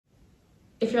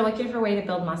If you're looking for a way to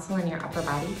build muscle in your upper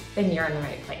body, then you're in the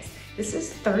right place. This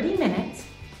is 30 minutes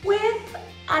with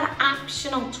an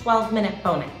optional 12-minute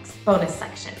bonus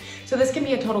section. So this can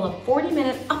be a total of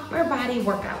 40-minute upper body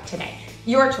workout today.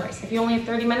 Your choice. If you only have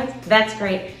 30 minutes, that's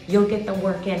great. You'll get the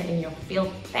work in and you'll feel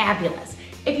fabulous.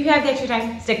 If you have the extra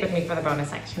time, stick with me for the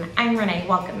bonus section. I'm Renee,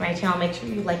 welcome to my channel. Make sure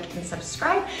you like and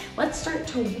subscribe. Let's start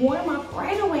to warm up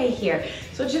right away here.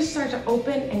 So just start to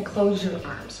open and close your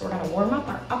arms. So we're gonna warm up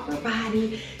our upper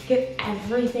body, get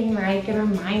everything right, get our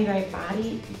mind right,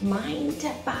 mind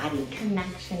to body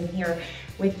connection here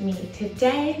with me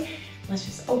today. Let's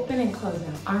just open and close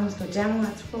now. Arms go down,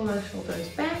 let's roll our shoulders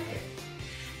back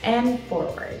and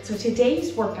forward. So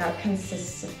today's workout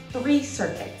consists of 3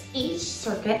 circuits. Each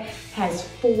circuit has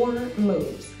 4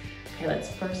 moves. Okay, let's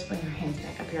first bring our hands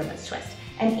back up here, let's twist.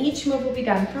 And each move will be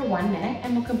done for 1 minute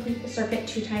and we'll complete the circuit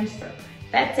 2 times through.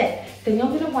 That's it. Then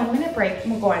you'll get a 1-minute break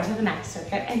and we'll go on to the next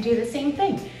circuit and do the same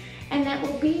thing. And that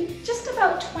will be just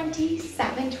about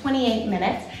 27, 28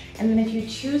 minutes. And then if you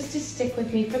choose to stick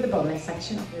with me for the bonus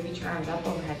section, I'll reach your arms up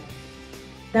overhead.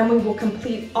 Then we will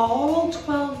complete all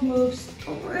 12 moves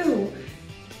through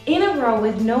in a row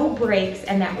with no breaks,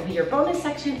 and that will be your bonus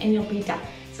section and you'll be done.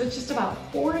 So it's just about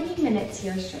 40 minutes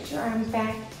here. Stretch your arms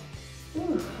back.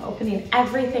 Ooh, opening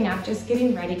everything up, just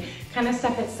getting ready. Kind of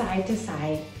step it side to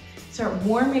side. Start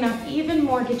warming up even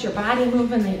more, get your body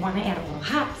moving. Then you want to add a little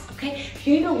hops, okay? If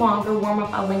you need a longer warm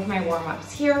up, I'll link my warm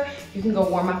ups here. You can go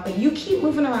warm up, but you keep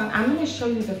moving around. I'm gonna show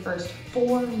you the first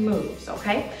 4 moves,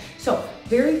 okay? So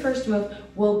very first move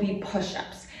will be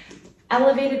push-ups,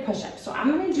 elevated push-ups. So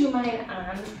I'm gonna do mine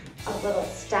on a little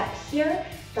step here.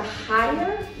 The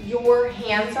higher your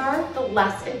hands are, the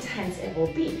less intense it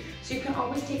will be. So you can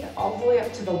always take it all the way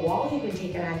up to the wall. You can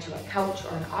take it onto a couch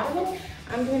or an ottoman.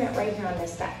 I'm doing it right here on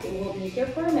this step. We will be here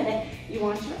for a minute. You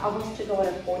want your elbows to go at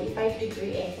a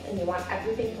 45-degree angle and you want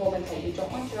everything pulled in tight. You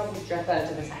don't want your elbows drop out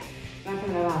to the side. You're not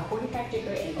going to a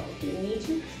 45-degree angle. If you need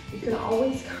to, you can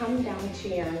always come down to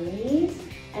your knees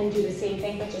and do the same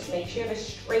thing, but just make sure you have a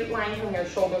straight line from your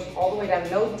shoulders all the way down.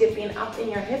 No dipping up in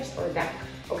your hips or down,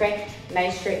 okay?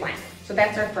 Nice straight line. So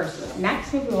that's our first move.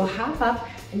 Next move, we will hop up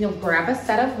and you'll grab a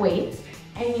set of weights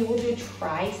and you will do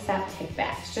tricep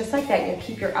kickbacks. Just like that, you'll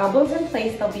keep your elbows in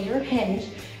place, they'll be your hinge,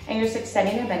 and you're just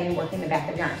extending and bending, working the back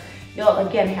of your arm. You'll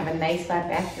again have a nice flat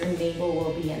back, your navel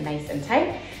will be in nice and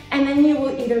tight, and then you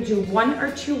will either do 1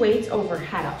 or 2 weights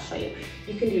overhead, I'll show you.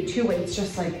 You can do 2 weights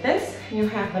just like this, you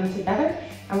have them together,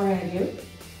 and we're gonna do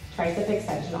tricep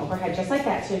extension overhead just like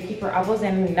that. So you keep your elbows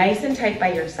in nice and tight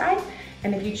by your side,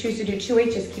 and if you choose to do 2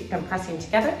 weights, just keep them pressing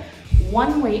together.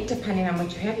 1 weight, depending on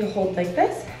what you have, you'll hold like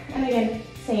this, and again,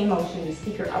 same motion, just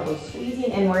keep your elbows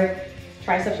squeezing inward.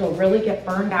 Triceps will really get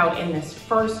burned out in this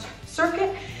first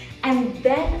circuit, and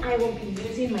then I will be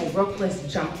using my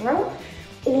ropeless jump rope,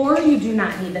 or you do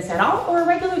not need this at all, or a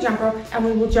regular jump rope, and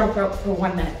we will jump rope for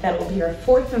 1 minute. That will be your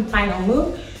 4th and final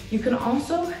move. You can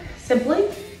also simply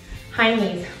high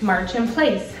knees, march in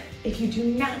place. If you do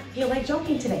not feel like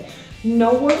jumping today,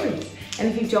 no worries. And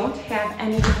if you don't have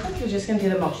any difference, you're just gonna do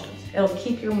the motions. It'll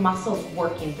keep your muscles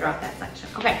working throughout that section.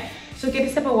 Okay, so get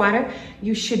a sip of water.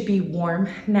 You should be warm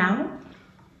now.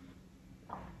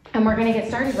 And we're gonna get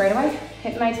started right away.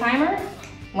 Hit my timer,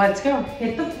 let's go.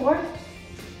 Hit the floor,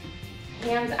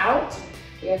 hands out.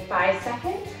 We have 5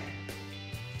 seconds.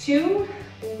 2,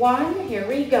 1, here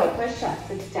we go. Push chest,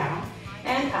 it's down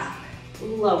and up,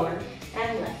 lower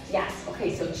and lift. Yes,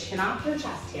 okay, so chin off your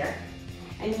chest here.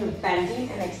 And you're bending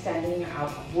and extending your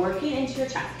elbow, working into your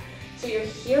chest. So you're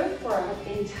here for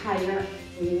an entire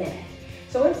minute.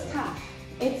 So it's tough,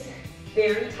 it's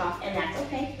very tough, and that's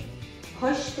okay.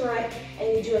 Push through it,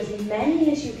 and you do as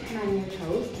many as you can on your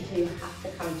toes until you have to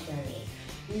come to your knees.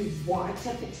 You want to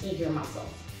fatigue your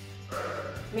muscles.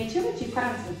 Make sure that you put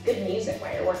on some good music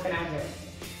while you're working out here.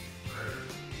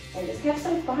 And just have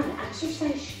some fun.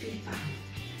 Exercise should be fun.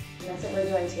 And that's what we're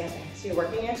doing together. So you're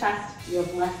working your chest, you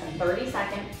have less than 30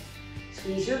 seconds.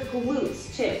 Squeeze your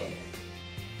glutes too.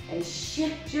 And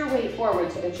shift your weight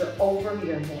forward so that you're over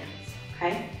your hands,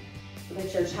 okay? So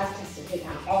that your chest has to take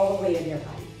on all the weight of your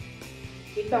body.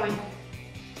 Keep going.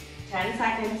 10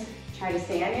 seconds. Try to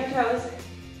stay on your toes.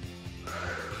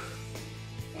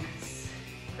 Yes,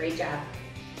 great job.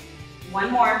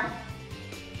 1 more.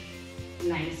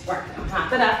 Nice work. Now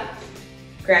hop it up.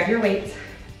 Grab your weights.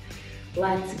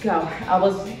 Let's go.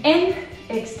 Elbows in,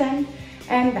 extend,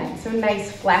 and bend. So nice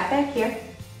flat back here.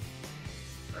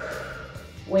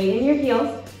 Weight in your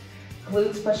heels.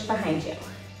 Glutes push behind you.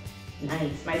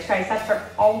 Nice. My triceps are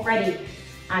already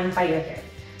on fire here.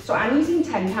 So I'm using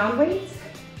 10-pound weights.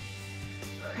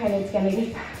 And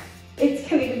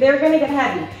they're gonna get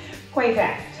heavy quite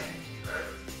fast.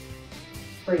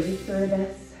 Breathe through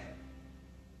this.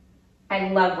 I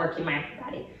love working my upper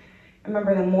body.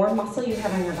 Remember, the more muscle you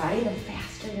have on your body, the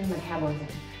faster your metabolism,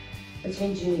 which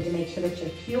means you need to make sure that you're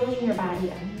fueling your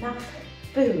body enough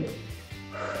food.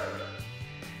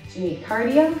 So you need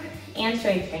cardio and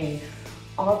strength training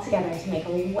all together to make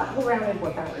a well-rounded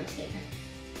workout routine.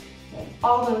 And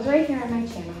all those right here on my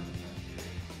channel.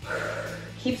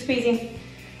 Keep squeezing,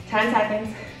 10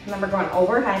 seconds. Remember, going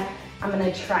overhead. I'm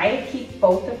gonna try to keep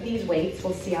both of these weights.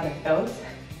 We'll see how that goes.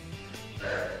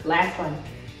 Last one.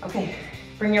 Okay,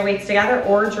 bring your weights together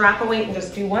or drop a weight and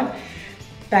just do one.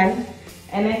 Bend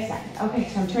and extend. Okay,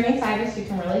 so I'm turning sideways so you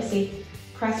can really see.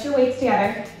 Press your weights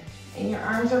together and your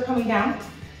arms are coming down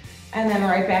and then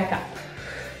right back up.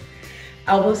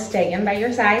 Elbows stay in by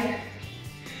your side.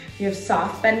 You have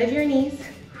soft bend of your knees.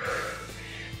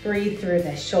 Breathe through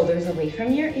this. Shoulders away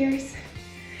from your ears.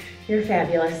 You're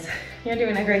fabulous. You're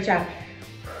doing a great job.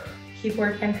 Keep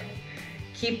working,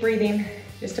 keep breathing.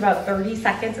 Just about 30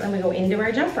 seconds and then we go into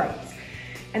our jump ropes.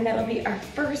 And that'll be our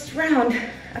first round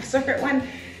of circuit 1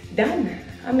 done.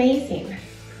 Amazing.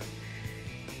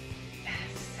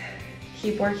 Yes.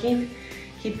 Keep working,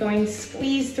 keep going.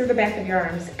 Squeeze through the back of your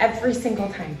arms every single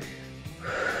time.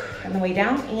 On the way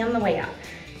down and the way up.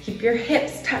 Keep your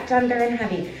hips tucked under and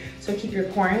heavy. So keep your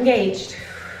core engaged.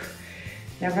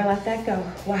 Never let that go.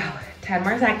 Wow, 10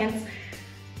 more seconds.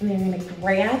 And then you're gonna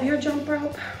grab your jump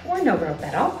rope or no rope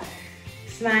at all.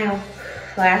 Smile,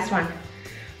 last one.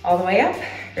 All the way up,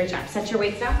 great job. Set your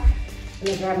weights down. I'm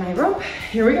gonna grab my rope.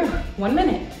 Here we go, 1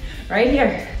 minute, right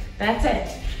here. That's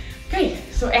it. Okay,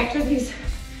 so after these,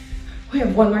 we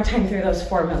have one more time through those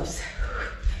 4 moves.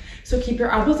 So keep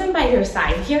your elbows in by your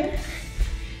side here.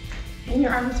 And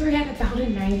your arms are at about a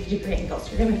 90-degree angle.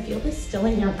 So you're gonna feel this still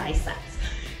in your biceps.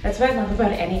 That's what I love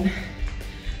about adding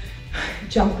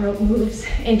jump rope moves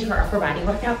into our upper body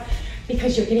workout,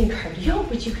 because you're getting cardio,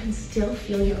 but you can still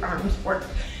feel your arms work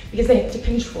because they have to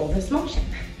control this motion.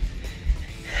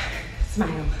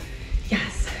 Smile,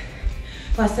 yes.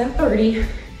 Less than 30,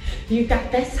 you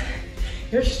got this.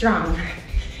 You're strong,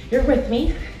 you're with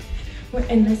me. We're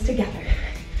in this together.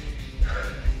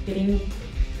 Getting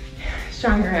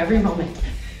stronger every moment.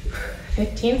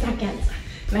 15 seconds,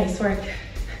 nice work.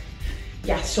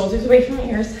 Yes, shoulders away from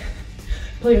your ears.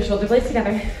 Pull your shoulder blades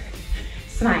together.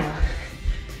 Smile.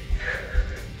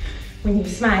 When you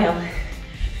smile,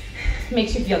 it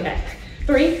makes you feel good.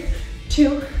 3,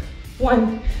 2,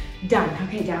 1, done.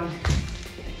 Okay, down.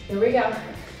 Here we go.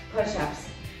 Push-ups.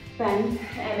 Bend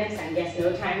and extend. Yes,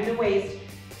 no time to waste.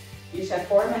 You just have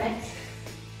 4 minutes,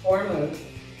 4 moves,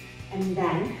 and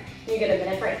then you get a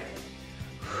minute break.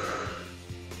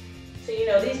 So you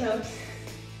know these moves.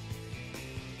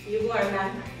 You've learned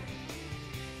them.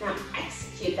 Now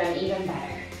execute them even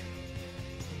better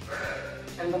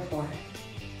than before.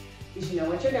 Because you know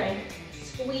what you're doing.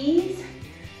 Squeeze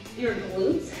your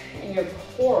glutes and your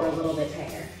core a little bit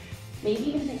tighter. Maybe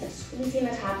even think of squeezing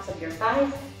the tops of your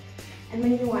thighs. And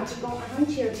then you want to go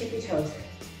onto your tippy toes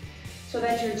so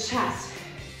that your chest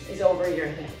is over your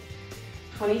hips.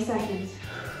 20 seconds.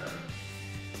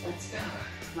 Let's go.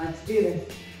 Let's do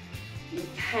this. You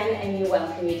can and you will.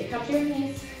 If you need to come to your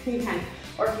knees, you can.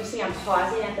 Or if you see I'm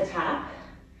pausing at the top,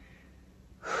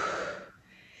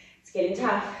 it's getting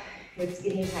tough, it's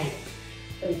getting tight,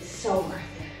 but it's so worth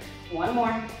it. One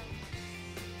more.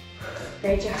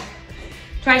 Great job.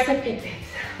 Tricep kick kicks.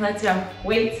 Let's go.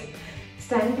 Weights,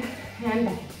 extend and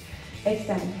bend.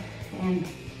 Extend and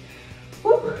bend.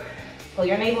 Woo. Pull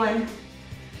your navel in.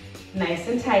 Nice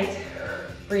and tight.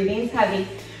 Breathing's heavy,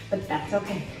 but that's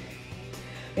okay.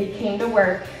 We came to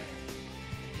work,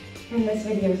 and this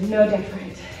video is no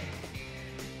different.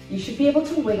 You should be able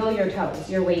to wiggle your toes.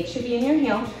 Your weight should be in your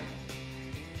heels.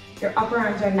 Your upper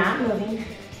arms are not moving.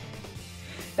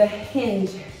 The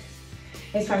hinge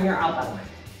is from your elbow.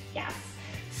 Yes.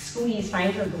 Squeeze,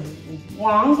 find your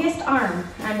longest arm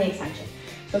on the extension.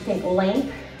 So think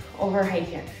length over height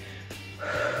here.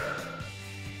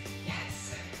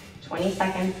 Yes. 20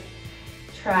 seconds.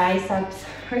 Triceps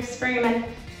are screaming.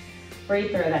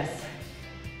 Breathe through this.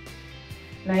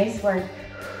 Nice work.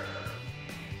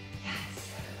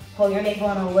 Yes. Pull your navel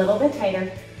in a little bit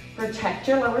tighter. Protect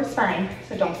your lower spine,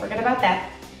 so don't forget about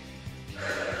that.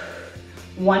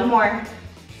 One more.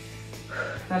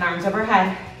 Then arms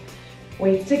overhead.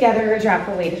 Weights together or drop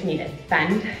a weight if needed.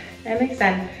 Bend and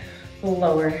extend.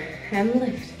 Lower and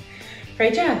lift.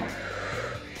 Great job.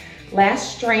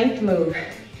 Last strength move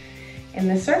in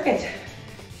the circuit.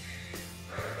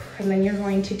 And then you're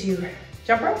going to do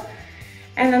jump rope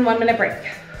and then 1 minute break.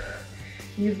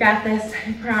 You've got this,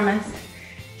 I promise.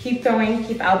 Keep going,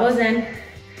 keep elbows in,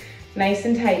 nice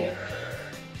and tight.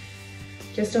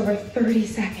 Just over 30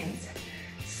 seconds.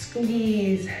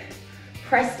 Squeeze.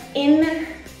 Press in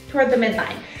toward the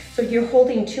midline. So if you're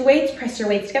holding 2 weights, press your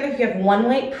weights together. If you have 1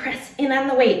 weight, press in on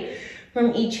the weight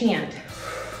from each hand.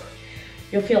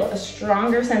 You'll feel a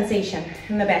stronger sensation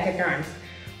in the back of your arms.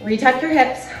 Retuck your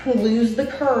hips, lose the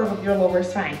curve of your lower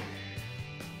spine.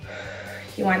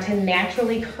 You want to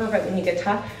naturally curve it when you get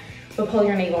tough, but pull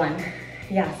your navel in.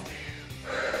 Yes.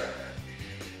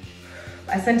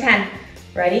 Less than 10.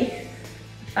 Ready?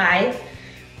 5,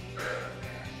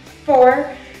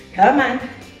 4, come on.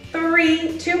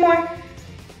 3, 2 more.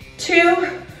 2,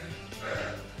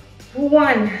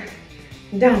 1.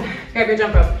 Done. Grab your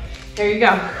jump rope. There you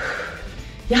go.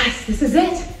 Yes, this is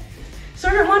it.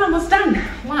 Circuit 1 almost done.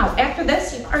 Wow, after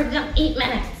this, you've already done 8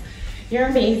 minutes. You're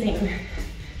amazing.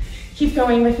 Keep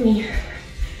going with me.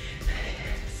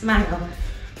 Smile.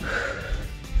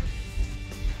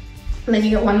 And then you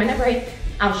get 1 minute break.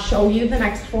 I'll show you the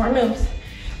next 4 moves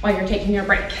while you're taking your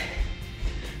break.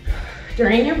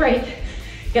 During your break,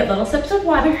 get little sips of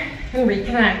water and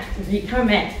recommit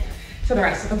to the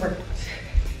rest of the workout.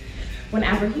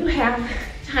 Whenever you have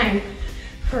time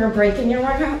for a break in your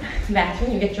workout, that's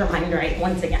when you get your mind right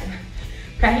once again.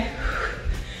 Okay?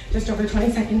 Just over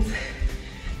 20 seconds.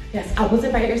 Yes, elbows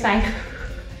in by your side.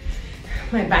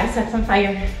 My biceps on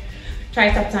fire,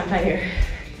 triceps on fire,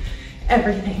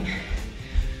 everything.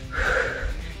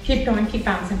 Keep going, keep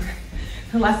bouncing.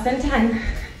 Less than 10.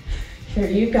 Here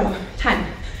you go.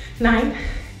 10, 9,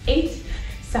 8,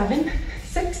 7,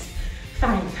 6,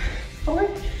 5, 4,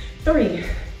 3,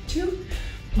 2,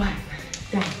 1.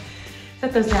 Down.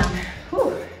 Set those down.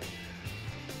 Whew.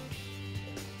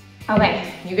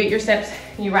 Okay, you get your sips,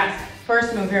 you rest.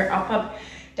 First move here, up, up,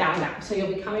 down, down. So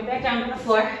you'll be coming back down to the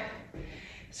floor,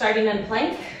 starting in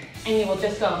plank, and you will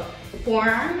just go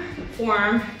forearm,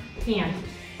 forearm, hand,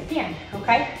 hand,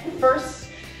 okay? First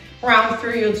round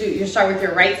through, you'll start with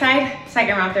your right side,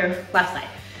 second round through, left side.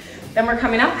 Then we're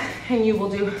coming up, and you will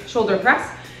do shoulder press.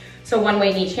 So 1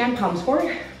 weight in each hand, palms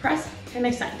forward, press, and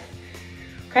extend.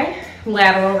 Okay,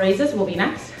 lateral raises will be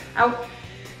next, out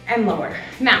and lower.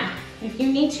 Now, if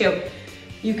you need to,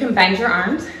 you can bend your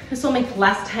arms. This will make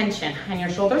less tension on your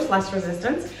shoulders, less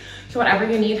resistance. So whatever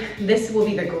you need, this will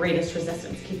be the greatest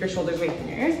resistance. Keep your shoulders away from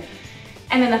your ears.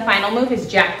 And then the final move is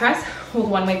jack press. Hold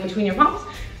 1 weight between your palms,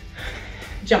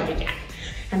 jumping jack,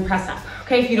 and press up.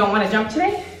 Okay, if you don't want to jump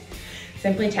today,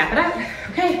 simply tap it out.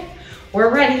 Okay,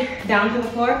 we're ready. Down to the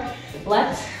floor,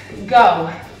 let's go.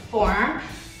 Forearm,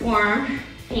 forearm,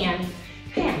 hand,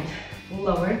 hand,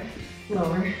 lower,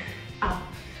 lower, up,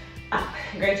 up.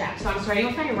 Great job. So I'm starting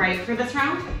with my right for this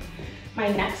round. My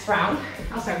next round,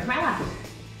 I'll start with my left.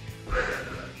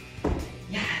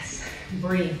 Yes,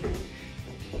 breathe.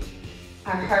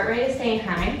 Our heart rate is staying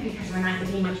high because we're not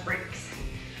getting much breaks.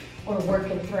 We're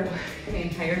working through the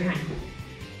entire time.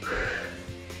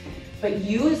 But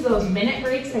use those minute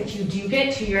breaks that you do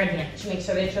get to your advantage. Make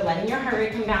sure that you're letting your heart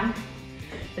rate come down,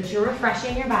 that you're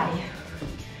refreshing your body,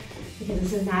 because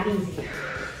this is not easy,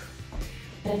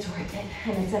 but it's worth it,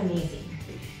 and it's amazing.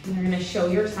 And you're gonna show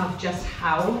yourself just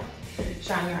how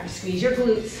strong you are. Squeeze your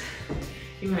glutes.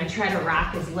 You're gonna try to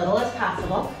rock as little as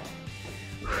possible.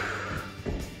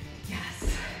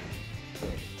 Yes.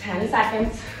 10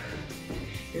 seconds.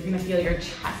 You're gonna feel your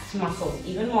chest muscles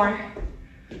even more.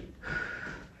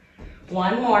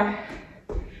 1 more.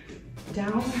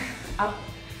 Down, up,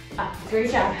 up.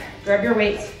 Great job. Grab your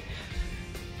weights.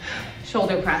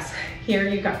 Shoulder press. Here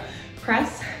you go.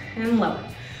 Press and lower.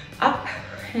 Up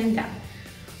and down.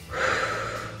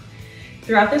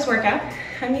 Throughout this workout,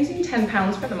 I'm using 10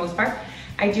 pounds for the most part.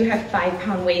 I do have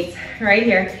 5-pound weights right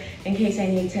here in case I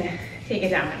need to take it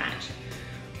down a notch.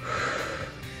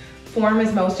 Form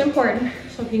is most important,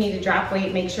 so if you need to drop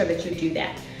weight, make sure that you do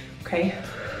that, okay?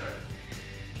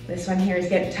 This one here is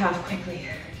getting tough quickly.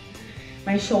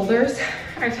 My shoulders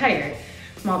are tired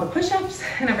from all the push-ups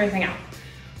and everything else.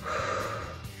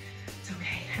 It's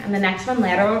okay. And the next one,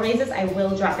 lateral raises, I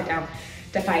will drop it down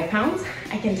to 5 pounds.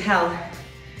 I can tell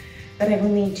that I will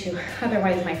need to,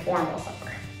 otherwise my form will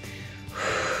suffer.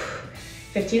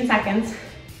 15 seconds.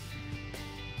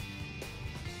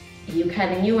 You can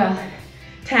and you will.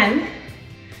 10,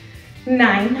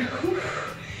 9,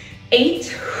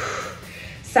 8,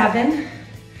 7,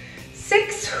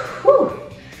 6,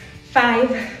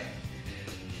 5,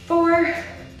 4,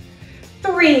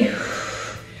 3,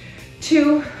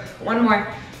 2, 1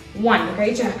 more, 1.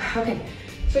 Great job. Okay,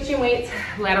 switching weights,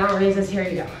 lateral raises. Here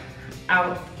you go.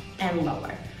 Out and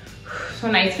lower. So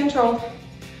nice control.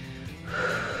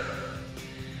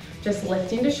 Just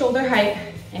lifting to shoulder height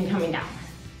and coming down.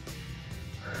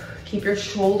 Keep your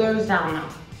shoulders down now.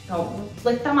 Don't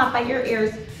lift them up by your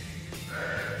ears.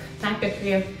 It's not good for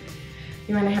you.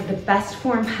 You want to have the best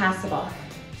form possible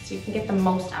so you can get the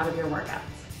most out of your workouts.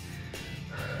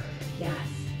 Yes.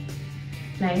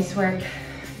 Nice work.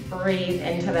 Breathe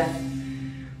into this.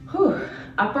 Whew.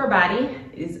 Upper body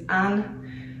is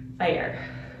on fire.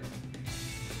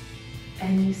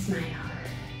 And you smile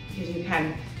because you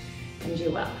can and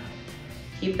you will.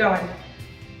 Keep going.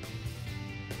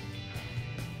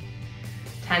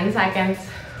 10 seconds.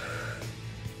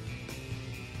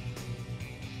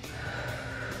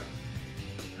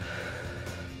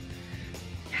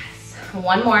 Yes,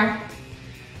 one more.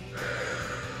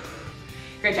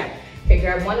 Great job. Okay,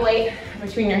 grab one weight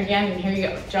between your hands and here you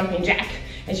go. Jumping jack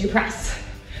as you press.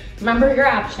 Remember your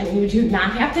option. You do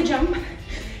not have to jump.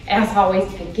 As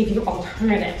always, I give you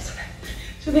alternatives.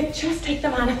 So that just take the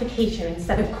modification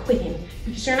instead of quitting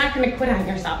because you're not gonna quit on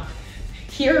yourself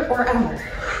here or ever.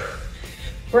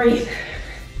 Breathe.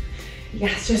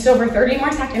 Yes, just over 30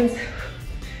 more seconds.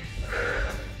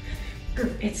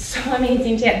 It's so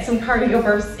amazing to add some cardio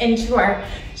bursts into our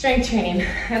strength training.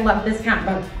 I love this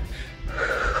combo.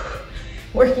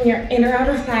 Working your inner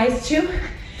outer thighs too.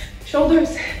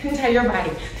 Shoulders, entire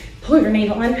body. Pull your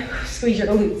navel in, squeeze your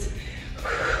glutes.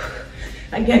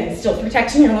 Again, still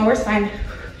protecting your lower spine.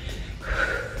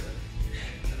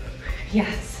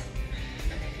 Yes.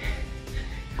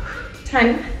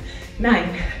 10,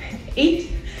 9,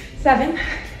 8, 7,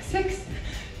 6,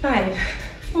 5,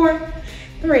 4,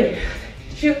 3,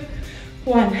 2,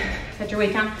 1. Set your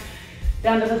weight down,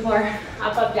 down to the floor,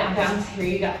 up, up, down, down. Here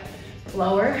you go.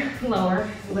 Lower, lower,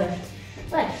 lift,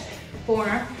 lift.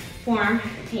 Forearm, forearm,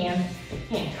 hand,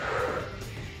 hand.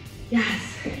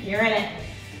 Yes, you're in it.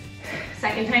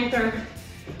 Second time through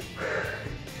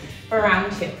for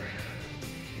round 2.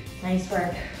 Nice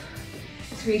work.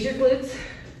 Squeeze your glutes.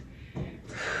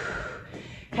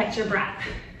 Catch your breath.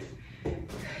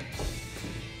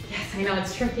 Yes, I know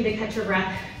it's tricky to catch your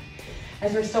breath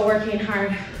as we're still working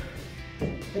hard,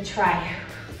 but try.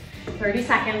 30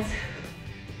 seconds.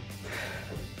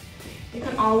 You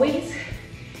can always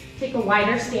take a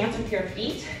wider stance with your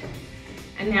feet,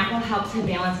 and that will help to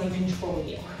balance and control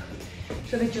you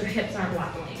so that your hips aren't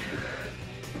wobbling.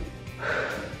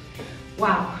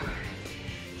 Wow.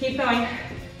 Keep going.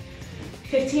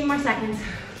 15 more seconds.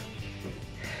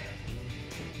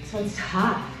 This one's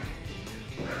tough.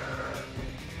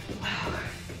 Wow.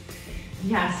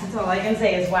 Yes, that's all I can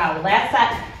say is wow. Last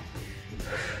set.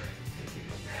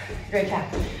 Great job.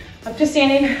 Up to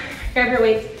standing, grab your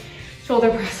weights, shoulder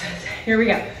presses. Here we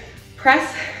go.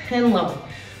 Press and lower.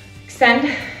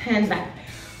 Extend and bend.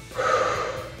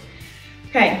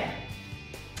 Okay,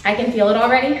 I can feel it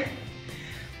already.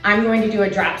 I'm going to do a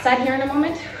drop set here in a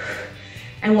moment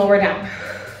and lower down.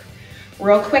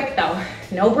 Real quick though,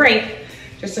 no break,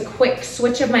 just a quick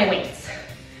switch of my weights.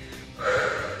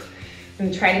 I'm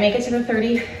gonna try to make it to the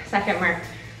 30-second mark.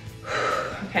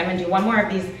 Okay, I'm gonna do one more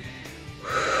of these.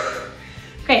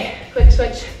 Okay, quick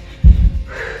switch.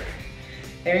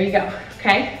 There you go,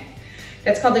 okay?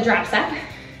 That's called the drop set.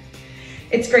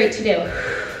 It's great to do.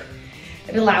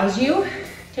 It allows you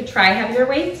to try heavier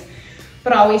weights,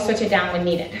 but always switch it down when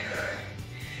needed.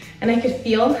 And I could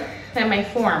feel that my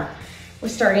form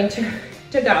was starting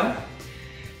to go.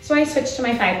 So I switched to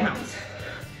my 5 pounds.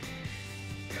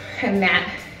 And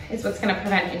that is what's gonna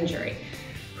prevent injury.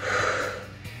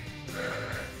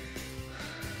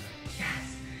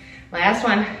 Yes, last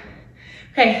one.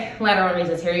 Okay, lateral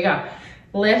raises, here you go.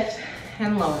 Lift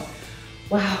and lower.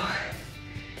 Wow.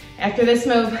 After this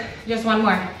move, just one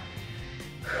more.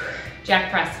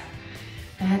 Jack press.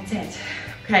 That's it.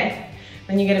 Okay,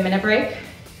 then you get a minute break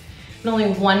and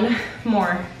only one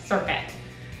more circuit.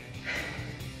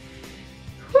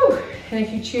 Whew. And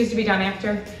if you choose to be done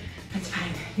after, that's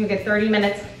fine. You'll get 30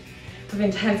 minutes of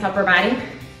intense upper body.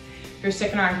 If you're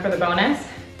sticking around for the bonus,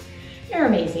 you're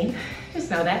amazing.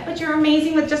 Just know that, but you're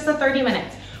amazing with just the 30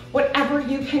 minutes. Whatever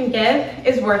you can give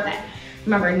is worth it.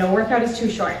 Remember, no workout is too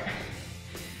short.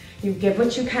 You give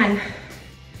what you can,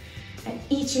 and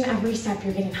each and every step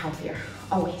you're getting healthier,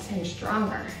 always, and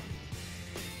stronger.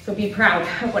 So be proud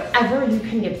of whatever you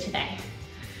can give today,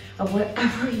 of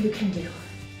whatever you can do,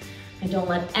 and don't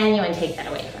let anyone take that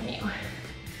away from you.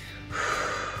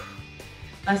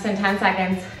 Less than 10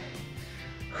 seconds.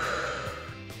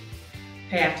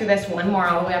 Okay, after this, one more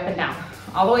all the way up and down.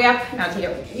 All the way up, now take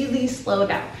it really slow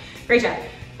down. Great job.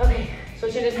 Okay,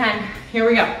 switch it to 10. Here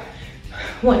we go.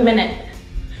 1 minute.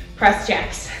 Press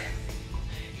jacks.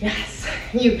 Yes,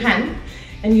 you can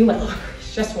and you will.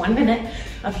 It's just 1 minute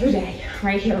of your day,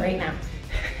 right here, right now.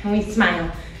 And we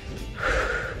smile.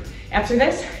 After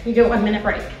this, you do a 1 minute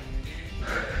break.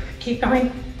 Keep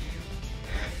going.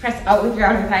 Press out with your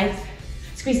outer thighs.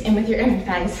 Squeeze in with your inner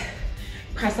thighs.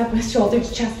 Press up with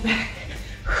shoulders, chest back.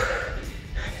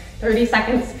 30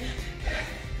 seconds.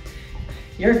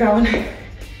 You're going.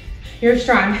 You're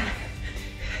strong.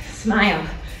 Smile.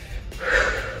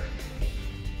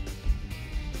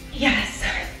 Yes,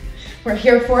 we're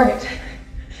here for it.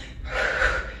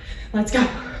 Let's go.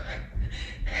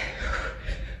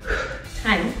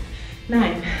 10,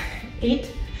 9,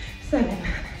 8, 7,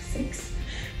 6,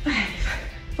 5,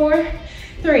 4,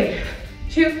 3,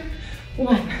 2,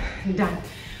 1. Done.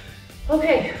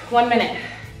 Okay, 1 minute.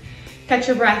 Catch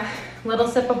your breath, little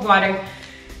sip of water,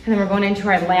 and then we're going into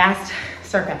our last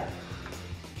circuit.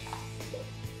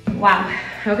 Wow,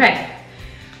 okay.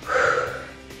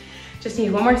 Just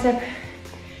need one more sip,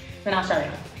 then I'll show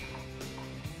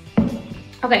you.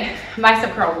 Okay,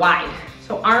 bicep curl wide.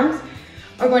 So arms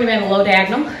are going to be in a low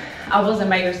diagonal, elbows in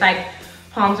by your side,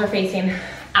 palms are facing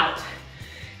out.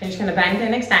 You're just gonna bend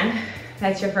and extend.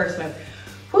 That's your first move.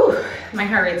 Whew, my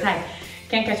heart rate's high.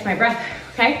 Can't catch my breath,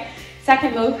 okay?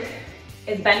 Second move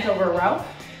is bent over row.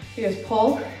 You just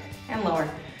pull and lower,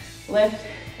 lift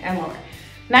and lower.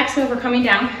 Next move, we're coming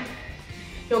down.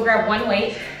 You'll grab one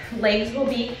weight. Legs will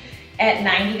be at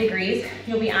 90 degrees.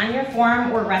 You'll be on your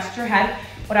forearm or rest your head,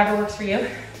 whatever works for you.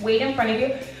 Weight in front of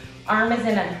you. Arm is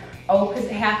in a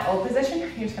half O position.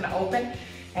 You're just gonna open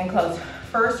and close.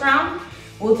 First round,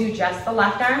 we'll do just the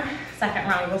left arm. Second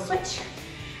round, we'll switch.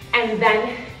 And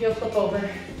then you'll flip over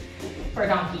for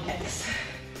donkey kicks.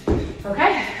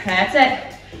 Okay, that's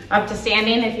it. Up to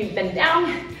standing if you've been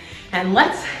down. And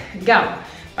let's go.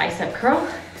 Bicep curl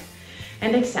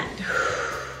and extend.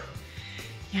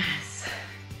 Yes.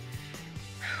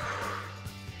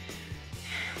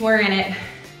 We're in it.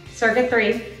 Circuit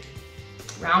 3,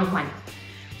 round 1.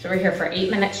 So we're here for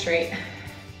 8 minutes straight.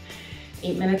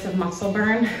 8 minutes of muscle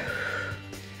burn,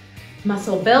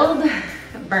 muscle build,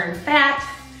 burn fat,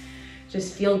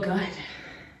 just feel good.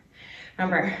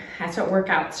 Remember, that's what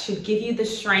workouts should give you the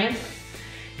strength,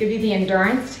 give you the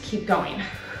endurance to keep going.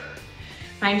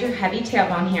 Find your heavy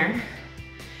tailbone here.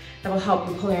 That will help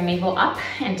you pull your navel up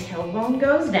and tailbone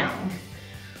goes down.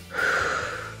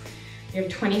 You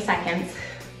have 20 seconds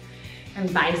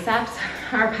and biceps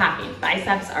are popping.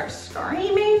 Biceps are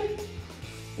screaming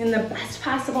in the best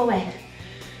possible way.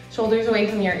 Shoulders away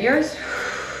from your ears.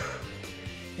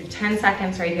 You have 10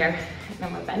 seconds right here. And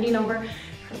then we're bending over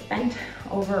for bent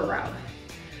over row.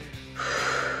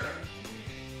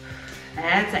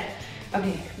 That's it.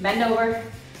 Okay, bend over.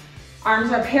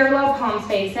 Arms are parallel, palms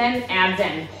face in, abs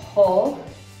in. Pull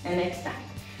and extend.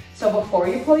 So before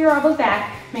you pull your elbows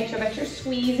back, make sure that you're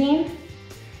squeezing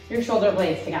your shoulder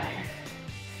blades together.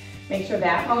 Make sure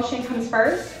that motion comes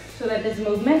first so that this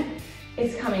movement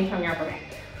is coming from your upper back.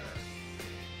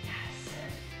 Yes,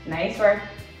 nice work.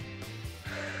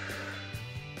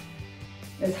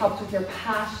 This helps with your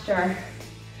posture.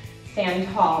 Stand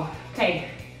tall. Okay,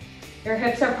 your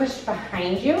hips are pushed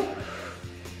behind you.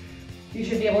 You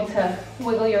should be able to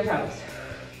wiggle your toes.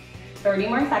 30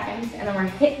 more seconds, and then we're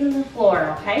hitting the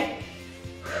floor, okay?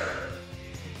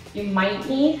 You might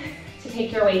need to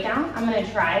take your weight down. I'm gonna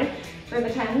try for the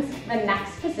 10s. The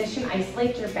next position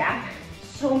isolates your back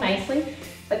so nicely,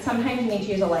 but sometimes you need to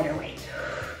use a lighter weight.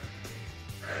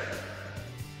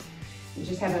 You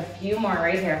just have a few more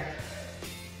right here.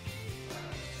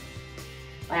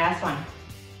 Last one.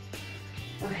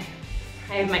 Okay,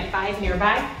 I have my 5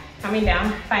 nearby. Coming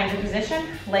down, find your position,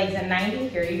 legs in 90,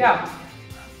 here you go.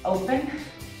 Open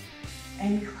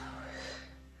and close.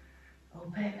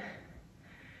 Open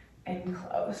and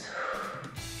close.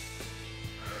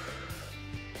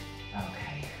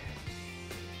 Okay.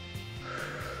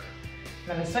 I'm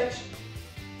gonna switch.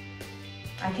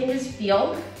 I can just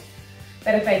feel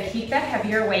that if I keep that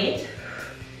heavier weight,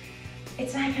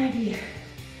 it's not gonna be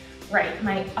right.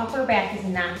 My upper back is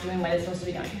not doing what it's supposed to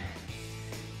be doing.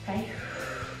 Okay?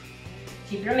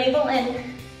 Keep your navel in,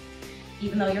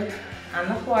 even though you're on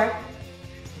the floor.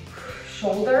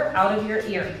 Shoulder out of your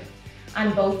ear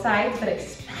on both sides, but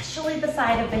especially the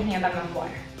side of the hand on the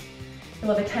floor.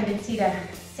 You'll have a tendency to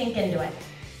sink into it,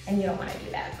 and you don't want to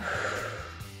do that.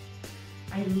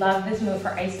 I love this move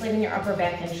for isolating your upper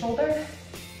back and shoulder.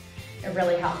 It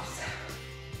really helps.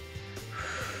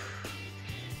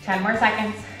 10 more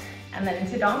seconds, and then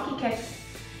into donkey kicks,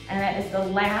 and that is the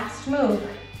last move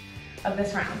of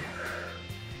this round.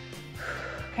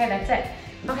 Okay, that's it.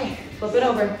 Okay, flip it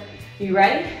over. You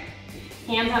ready?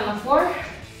 Hands on the floor.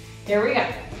 Here we go.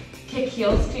 Kick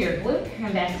heels to your glute,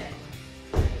 and that's it.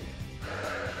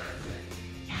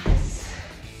 Yes.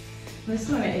 This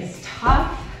one is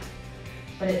tough,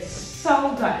 but it's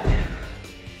so good.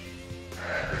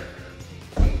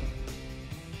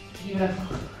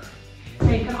 Beautiful. So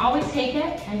you can always take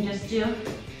it and just do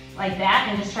like that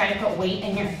and just try to put weight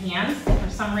in your hands if for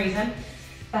some reason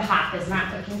the hop is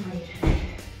not working for you today.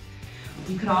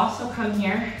 You could also come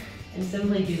here and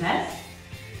simply do this,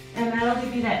 and that'll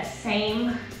give you that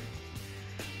same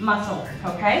muscle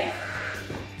work, okay?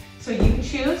 So you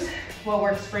choose what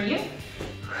works for you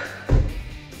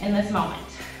in this moment.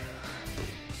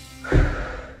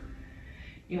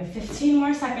 You have 15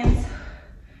 more seconds.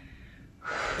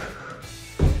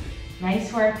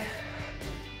 Nice work.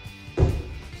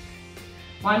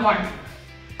 One more.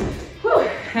 Whew,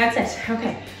 that's it.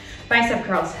 Okay, bicep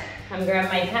curls. I'm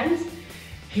grabbing my pens.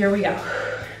 Here we go.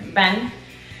 Bend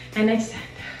and extend.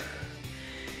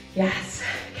 Yes.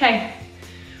 Okay,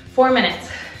 4 minutes.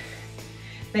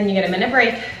 Then you get a minute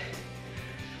break.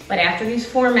 But after these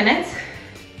 4 minutes,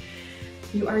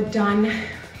 you are done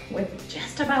with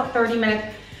just about 30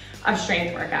 minutes of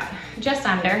strength workout. Just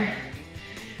under.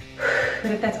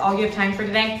 But if that's all you have time for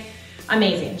today,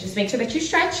 amazing. Just make sure that you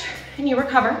stretch and you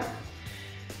recover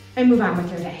and move on with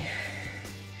your day.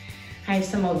 I have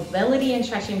some mobility and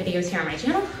stretching videos here on my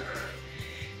channel.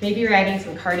 Maybe you're adding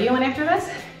some cardio in after this.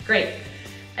 Great.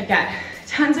 I've got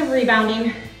tons of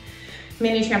rebounding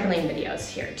mini trampoline videos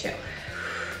here too.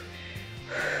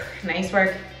 Nice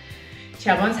work.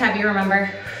 Tailbone's heavy,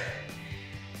 remember.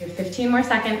 We have 15 more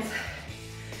seconds.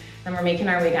 Then we're making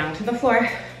our way down to the floor.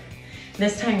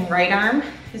 This time, right arm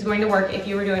is going to work. If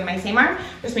you were doing my same arm,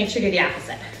 just make sure you do the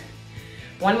opposite.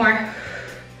 One more.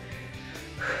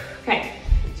 Okay,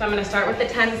 so I'm gonna start with the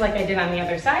 10s like I did on the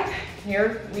other side.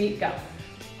 Here we go.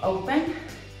 Open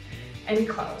and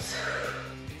close.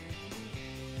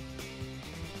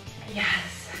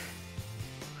 Yes.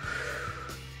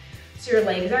 So your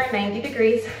legs are at 90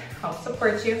 degrees, help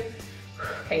support you.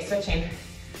 Okay, switching.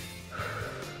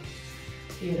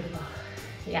 Beautiful,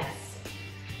 yes.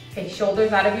 Okay,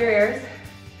 shoulders out of your ears,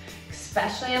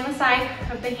 especially on the side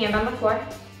of the hand on the floor.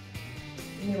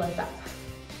 And you lift up.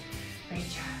 Great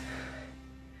job.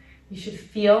 You should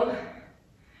feel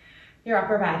your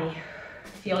upper body.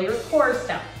 Feel your core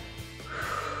still.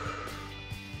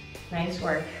 Nice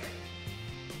work.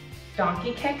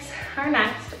 Donkey kicks are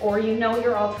next, or you know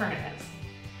your alternatives.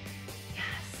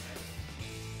 Yes.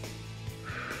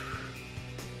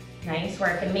 Nice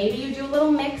work, and maybe you do a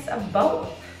little mix of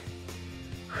both.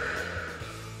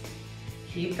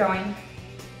 Keep going,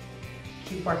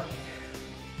 keep working.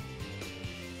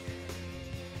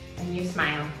 And you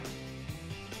smile.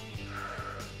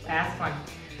 Last one.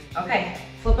 Okay,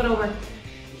 flip it over.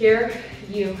 Here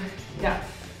you go.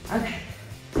 Okay.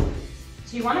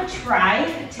 So you want to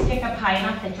try to kick up high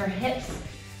enough that your hips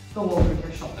go over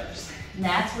your shoulders. And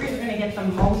that's where you're going to get the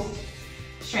most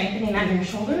strengthening on your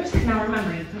shoulders. Now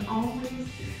remember, you can always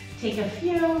take a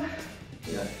few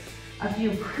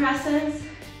presses,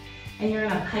 and you're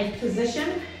in a pike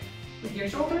position with your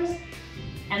shoulders,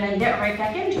 and then get right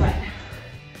back into it.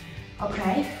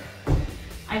 Okay?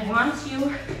 I want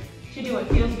you to do what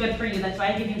feels good for you. That's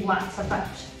why I give you lots of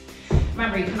options.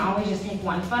 Remember, you can always just take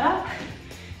one foot up,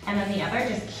 and then the other,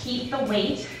 just keep the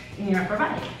weight in your upper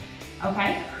body,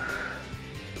 okay?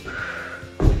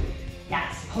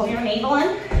 Yes, pull your navel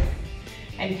in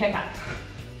and kick up.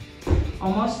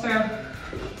 Almost through,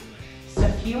 just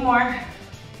a few more.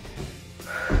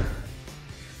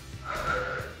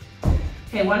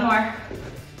 Okay, one more.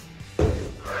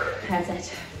 That's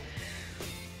it.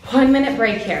 1 minute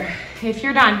break here. If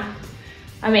you're done,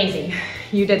 amazing,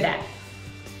 you did that.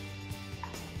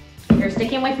 If you're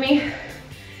sticking with me,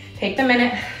 take the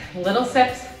minute, little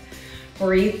sips,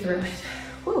 breathe through it.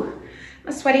 Whew, I'm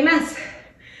a sweaty mess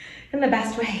in the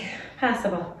best way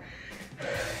possible.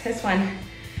 This one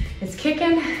is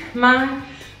kicking my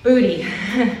booty,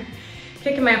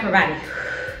 kicking my upper body.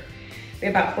 We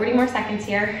have about 40 more seconds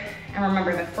here. And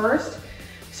remember the first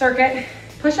circuit,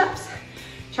 push-ups,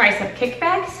 tricep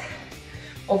kickbacks,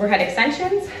 overhead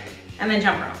extensions, and then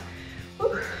jump rope.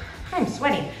 Whew, I'm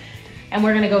sweating. And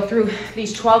we're gonna go through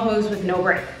these 12 moves with no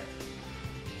break.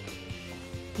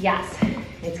 Yes,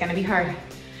 it's gonna be hard.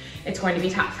 It's going to be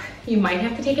tough. You might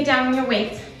have to take it down on your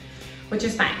weights, which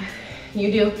is fine.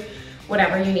 You do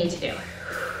whatever you need to do.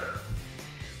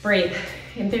 Breathe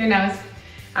in through your nose,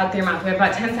 out through your mouth. We have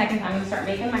about 10 seconds. I'm gonna start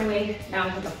making my way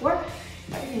down to the floor.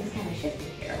 Everything's kind of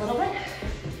shifting here a little bit.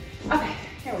 Okay,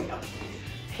 here we go.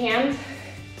 Hands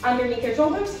underneath your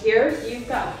shoulders. Here you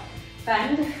go.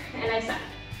 Bend and extend.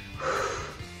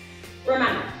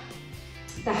 Remember,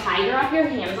 the higher up your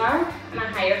hands are on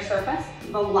a higher surface,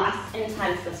 the less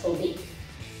intense this will be.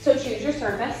 So choose your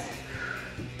surface.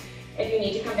 If you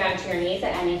need to come down to your knees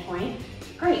at any point,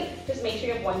 great. Just make sure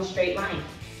you have one straight line.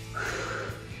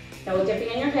 No dipping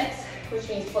in your hips, which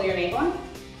means pull your navel in,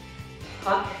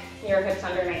 tuck your hips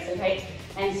under nice and tight,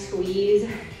 and squeeze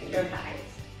your thighs.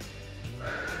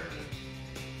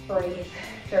 Breathe,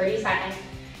 30 seconds,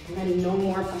 and then no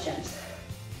more push-ups.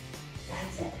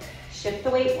 That's it. Shift the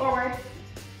weight forward,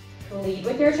 lead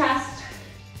with your chest,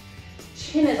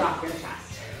 chin is off your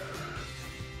chest.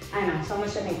 I know, so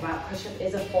much to think about. Push-up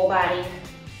is a full body,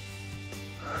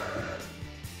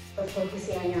 but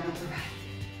focusing on your upper body.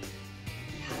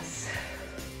 Yes.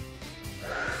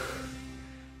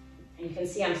 And you can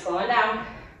see I'm slowing down.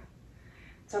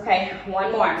 It's okay,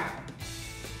 one more.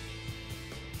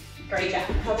 Great job.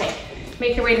 Okay,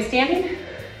 make your way to standing.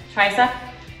 Tricep,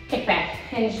 kick back,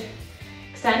 hinge,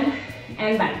 extend,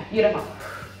 and bend. Beautiful.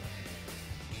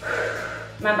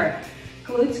 Remember,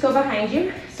 glutes go behind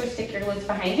you, so stick your glutes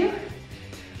behind you.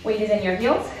 Weight is in your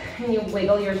heels, and you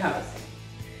wiggle your toes.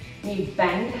 And you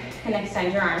bend and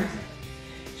extend your arms.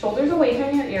 Shoulders away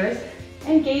from your ears,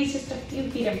 and gaze just a few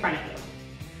feet in front of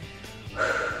you.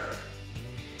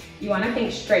 You want to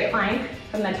think straight line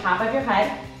from the top of your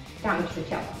head down to the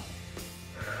tailbone.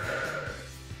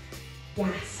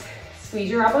 Yes, squeeze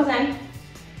your elbows in.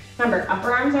 Remember,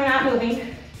 upper arms are not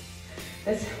moving.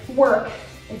 This work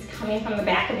is coming from the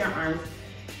back of your arms,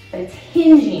 but it's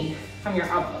hinging from your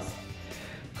elbows.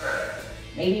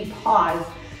 Maybe pause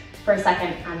for a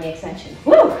second on the extension.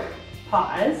 Woo!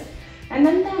 Pause, and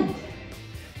then bend.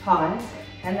 Pause,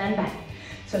 and then bend.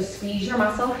 So squeeze your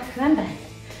muscle, and then bend.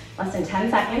 Less than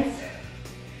 10 seconds.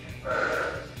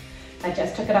 I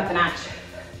just took it up a notch.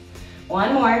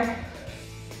 One more.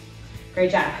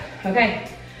 Great job. Okay,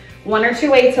 1 or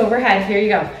 2 weights overhead. Here you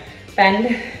go.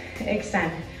 Bend,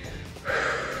 extend.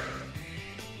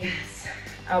 Yes,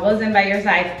 elbows in by your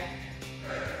side.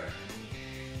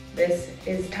 This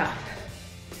is tough.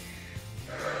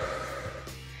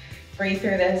 Breathe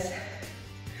through this.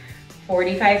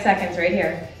 45 seconds right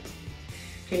here.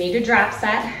 If you need to drop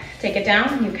set, take it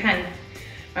down, you can.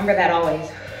 Remember that always.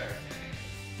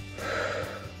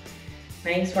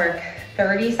 Nice work.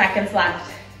 30 seconds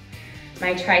left.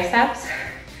 My triceps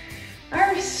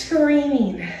are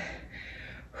screaming.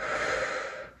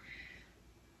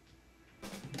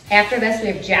 After this, we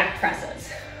have jack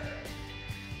presses.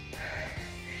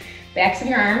 Backs of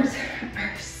your arms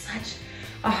are such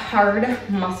a hard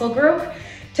muscle group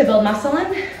to build muscle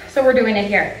in, so we're doing it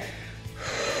here.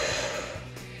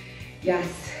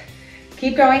 Yes,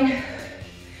 keep going. A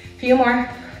few more.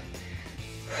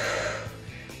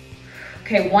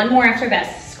 Okay, one more after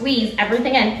this. Squeeze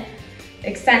everything in.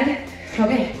 Extend.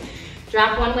 Okay,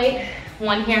 drop one weight,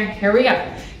 one here. Here we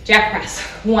go. Jack press,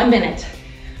 1 minute.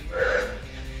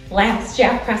 Last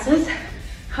jack presses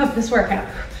of this workout.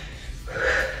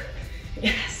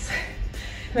 Yes.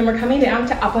 And then we're coming down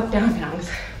to up, down, downs.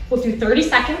 We'll do 30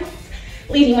 seconds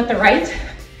leading with the right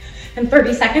and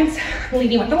 30 seconds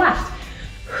leading with the left.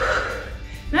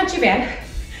 Not too bad.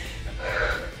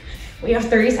 We have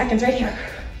 30 seconds right here.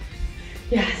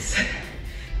 Yes.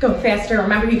 Go faster.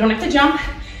 Remember, you don't have to jump.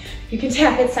 You can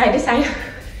tap it side to side.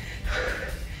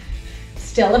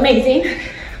 Still amazing.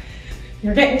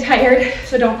 You're getting tired,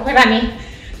 so don't quit on me.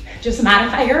 Just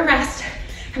modify your rest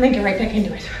and then get right back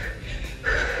into it.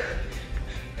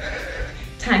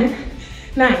 10,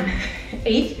 9,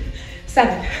 8,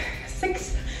 7,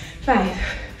 6, 5,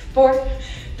 4,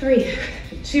 3,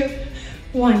 2,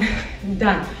 1.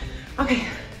 Done. Okay,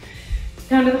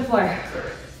 down to the floor.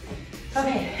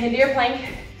 Okay, into your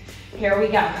plank. Here we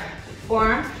go.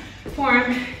 Forearm,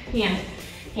 forearm, hand,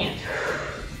 hand.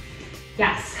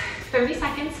 Yes, 30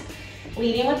 seconds,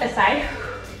 leading with this side,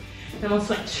 then we'll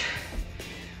switch.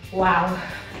 Wow.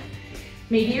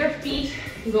 Maybe your feet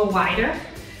go wider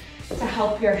to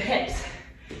help your hips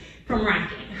from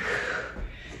rocking.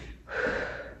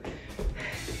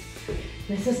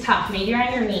 This is tough. Maybe you're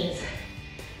on your knees.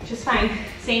 Just fine.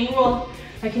 Same rule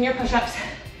like in your push-ups.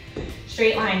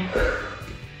 Straight line.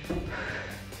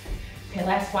 Okay,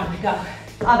 last one. Go.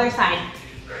 Other side.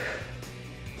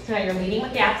 So now you're leading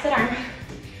with the opposite arm,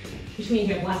 which means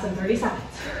you have less than 30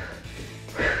 seconds.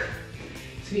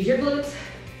 Squeeze your glutes.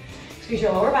 Squeeze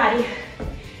your lower body.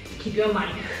 Keep you in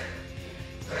line.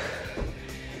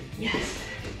 Yes.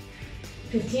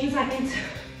 15 seconds.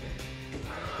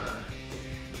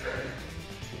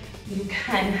 You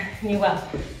can, you will.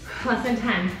 Less than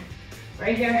 10.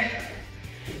 Right here.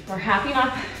 We're happy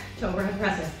enough to overhead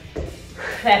presses.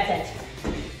 That's it.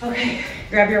 Okay,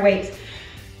 grab your weights.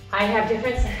 I have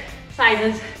different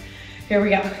sizes. Here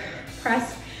we go.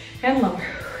 Press and lower.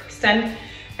 Extend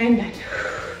and bend.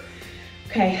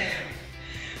 Okay.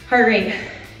 Heart rate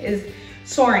is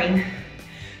soaring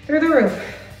through the roof.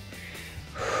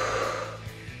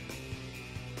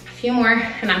 A few more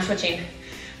and I'm switching.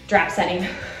 Drop setting.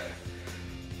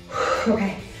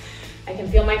 Okay,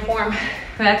 feel my form.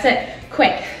 That's it,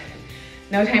 quick.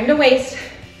 No time to waste.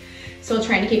 Still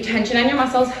trying to keep tension on your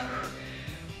muscles.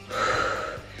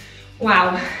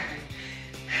 Wow.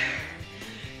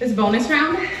 This bonus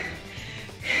round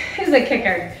is a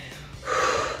kicker.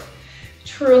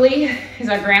 Truly is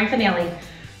our grand finale.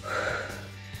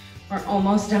 We're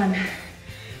almost done.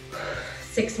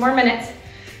 6 more minutes,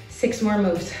 6 more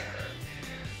moves.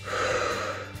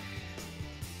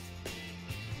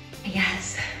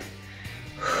 Yes.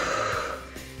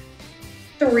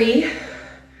 3,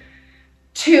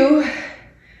 2,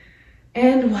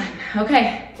 and 1.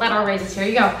 Okay, lateral raises, here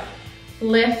you go.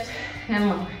 Lift and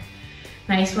lower.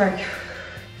 Nice work.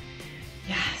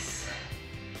 Yes.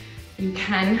 You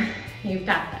can, you've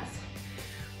got this.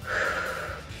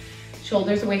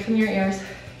 Shoulders away from your ears.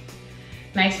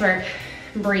 Nice work.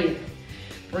 Breathe.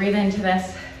 Breathe into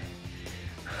this.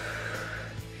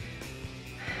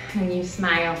 And you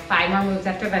smile. 5 more moves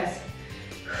after this.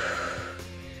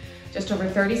 Just over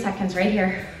 30 seconds right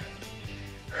here.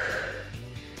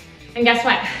 And guess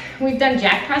what? We've done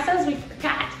jack presses. We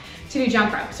forgot to do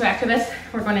jump rope. So after this,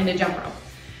 we're going into jump rope.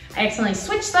 I accidentally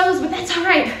switched those, but that's all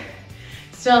right.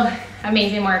 Still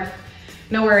amazing work.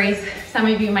 No worries. Some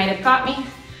of you might have caught me.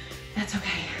 That's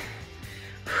okay.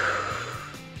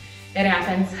 It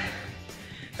happens.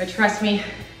 But trust me,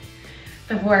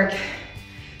 the work,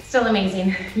 still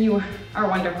amazing. You are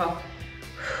wonderful.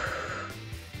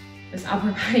 This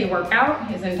upper body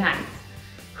workout is intense.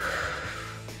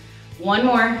 1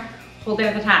 more, hold it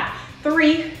at the top.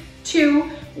 3, 2,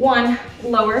 1,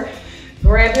 lower.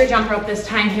 Grab your jump rope this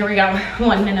time. Here we go,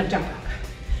 1 minute of jump rope.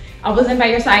 Elbows in by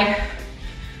your side,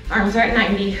 arms are at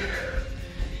 90.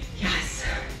 Yes.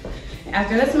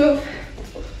 After this move,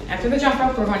 after the jump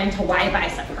rope, we're going into wide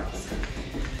bicep curls.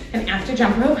 And after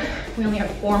jump rope, we only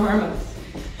have 4 more moves.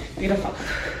 Beautiful.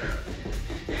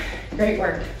 Great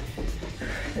work.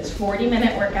 This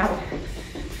 40-minute workout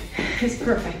is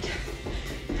perfect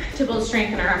to build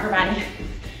strength in our upper body.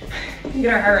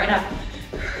 Get our heart rate up.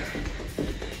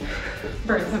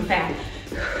 Burn some fat.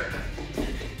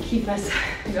 Keep us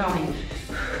going.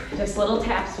 Just little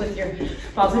taps with your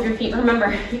balls of your feet.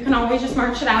 Remember, you can always just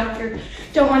march it out if you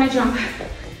don't want to jump.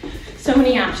 So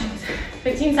many options.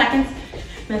 15 seconds,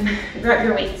 then grab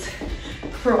your weights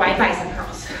for wide bicep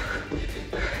curls.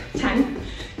 10,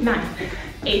 9,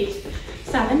 8,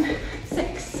 7,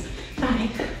 6,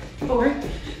 5, 4,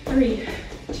 3,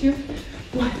 2,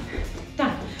 1.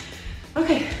 Done.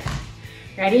 Okay,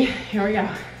 ready? Here we go.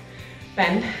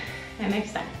 Bend and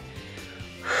extend.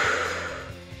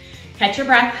 Catch your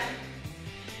breath.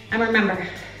 And remember,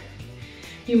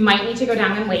 you might need to go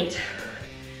down and wait.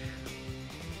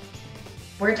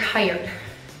 We're tired.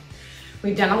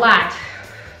 We've done a lot.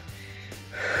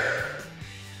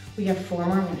 We have 4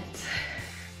 more minutes.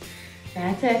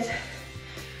 That's it.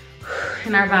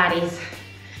 And our bodies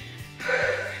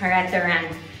are at their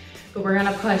end. But we're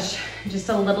gonna push just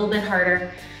a little bit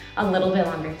harder, a little bit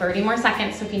longer. 30 more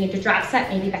seconds, so if you need to drop set,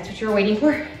 maybe that's what you were waiting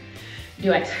for,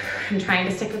 do it. I'm trying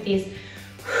to stick with these,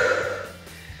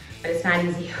 but it's not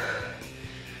easy.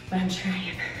 But I'm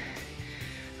trying.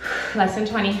 Less than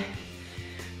 20.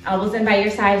 Elbows in by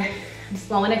your side. I'm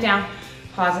slowing it down.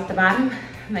 Pause at the bottom,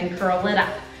 and then curl it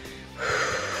up.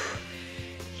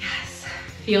 Yes.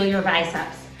 Feel your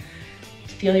biceps.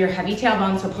 Feel your heavy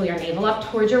tailbone, so pull your navel up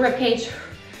towards your ribcage.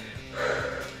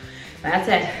 That's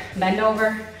it. Bend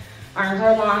over. Arms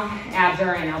are long, abs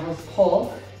are in. Elbows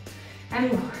pull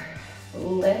and lower.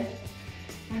 Lift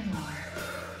and lower.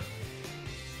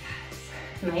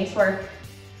 Yes. Nice work.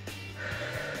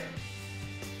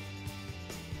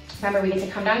 Remember, we get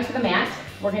to come down to the mat.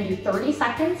 We're gonna do 30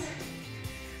 seconds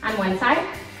on one side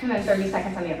and then 30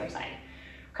 seconds on the other side,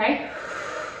 okay?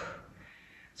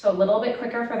 So a little bit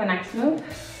quicker for the next move.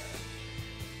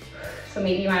 So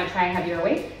maybe you wanna try a heavier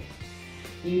weight.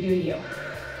 You do you.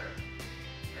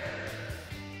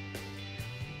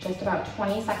 Just about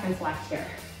 20 seconds left here.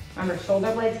 Remember,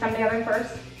 shoulder blades come together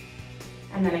first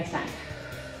and then extend.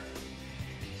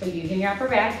 So using your upper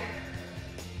back.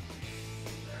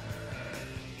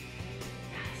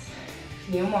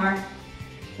 Few more,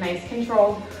 nice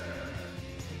control.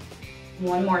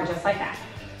 1 more, just like that.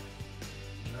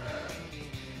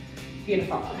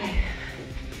 Beautiful, okay.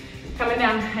 Coming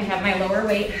down, I have my lower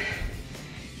weight.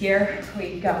 Here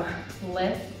we go,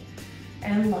 lift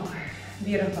and lower,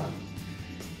 beautiful.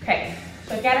 Okay,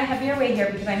 so I've got a heavier weight here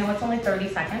because I know it's only 30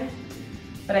 seconds,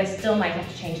 but I still might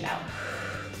have to change it out.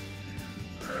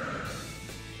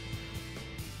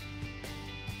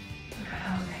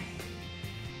 Okay,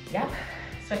 yep.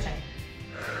 Switching.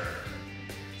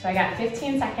 So I got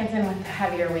 15 seconds in with the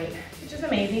heavier weight, which is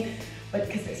amazing, but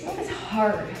because this move is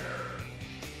hard.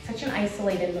 such an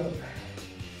isolated move.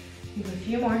 Do a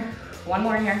few more, one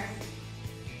more here.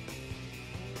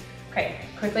 Okay,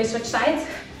 quickly switch sides.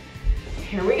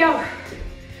 Here we go.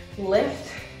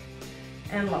 Lift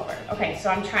and lower. Okay, so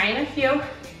I'm trying a few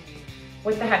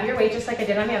with the heavier weight, just like I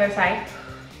did on the other side,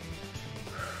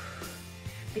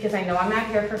 because I know I'm not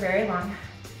here for very long.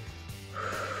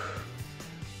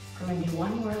 I'm gonna do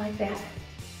one more like that,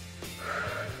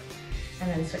 and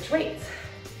then switch weights.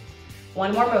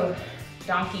 One more move,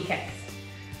 donkey kicks,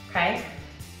 okay?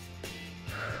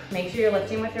 Make sure you're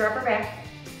lifting with your upper back.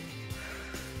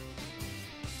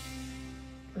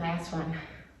 Last one.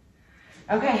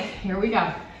 Okay, here we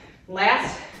go.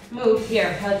 Last move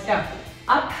here, let's go.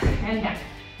 Up and down.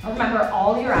 Remember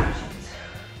all your options.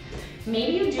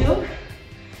 Maybe you do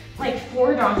like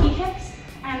 4 donkey kicks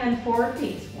and then 4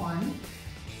 repeats. 1,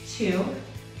 2,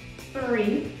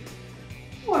 3,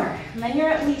 4. And then you're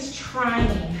at least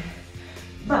trying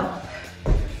both.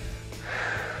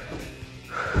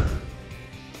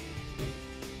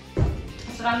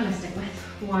 That's what I'm gonna stick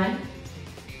with. 1,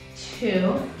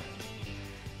 2,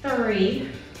 3,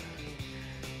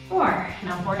 4.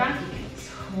 Now 4 donkey kicks.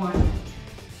 1,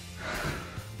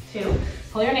 2.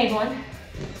 Pull your navel in.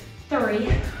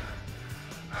 3,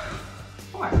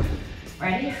 4.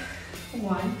 Ready?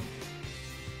 1,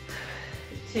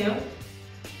 2,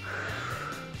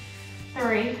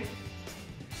 3,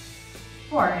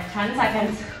 4. 10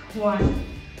 seconds. 1,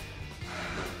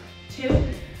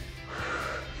 2,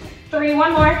 3.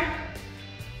 One more.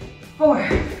 4.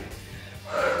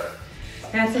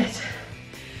 That's it.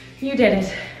 You did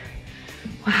it.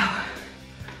 Wow.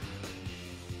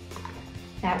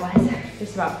 That was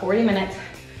just about 40 minutes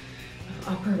of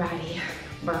upper body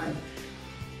burn.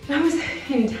 That was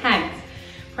intense.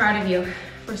 Proud of you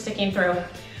for sticking through,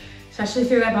 especially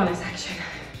through that bonus section.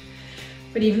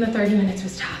 But even the 30 minutes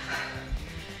was tough.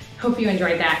 Hope you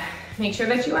enjoyed that. Make sure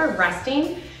that you are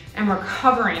resting and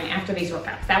recovering after these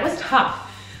workouts. That was tough.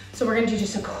 So we're gonna do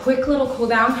just a quick little cool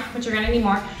down, but you're gonna need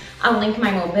more. I'll link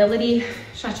my mobility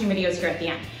stretching videos here at the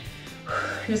end.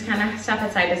 Just kind of step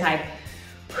it side to side.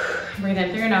 Breathe in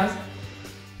through your nose,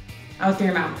 out through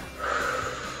your mouth.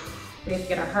 We have to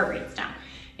get our heart rates down.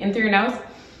 In through your nose,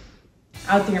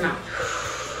 out through your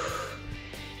mouth.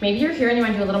 Maybe you're here and you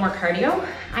want to do a little more cardio.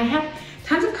 I have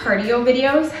tons of cardio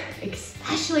videos,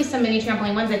 especially some mini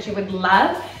trampoline ones that you would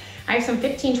love. I have some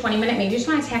 15, 20 minute, maybe you just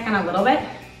want to tack on a little bit.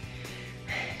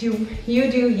 Do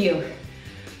you.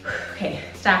 Okay,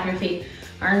 stop your feet.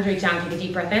 Arms reach down, take a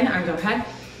deep breath in, arms overhead.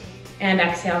 And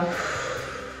exhale,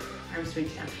 arms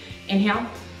reach down. Inhale,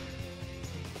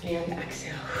 and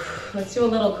exhale. Let's do a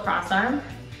little cross arm.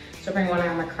 So bring one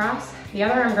arm across. The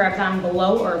other arm grabs on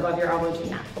below or above your elbow, do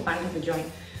not hold on to the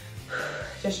joint.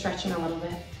 Just stretching a little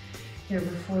bit here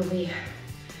before we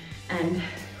end.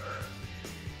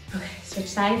 Okay, switch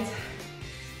sides.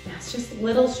 Yes, just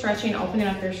little stretching, opening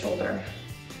up your shoulder.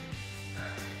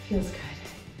 Feels good.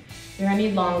 You're gonna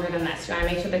need longer than this. You wanna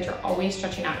make sure that you're always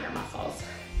stretching out your muscles.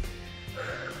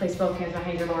 Place both hands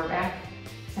behind your lower back.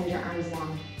 Send your arms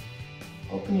long.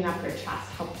 Opening up your chest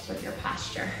helps with your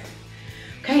posture.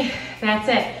 Okay, that's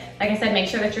it. Like I said, make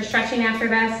sure that you're stretching after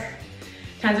this.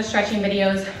 Tons of stretching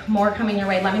videos, more coming your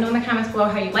way. Let me know in the comments below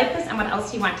how you like this and what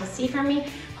else you want to see from me.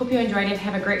 Hope you enjoyed it.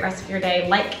 Have a great rest of your day.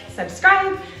 Like,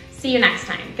 subscribe. See you next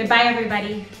time. Goodbye,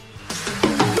 everybody.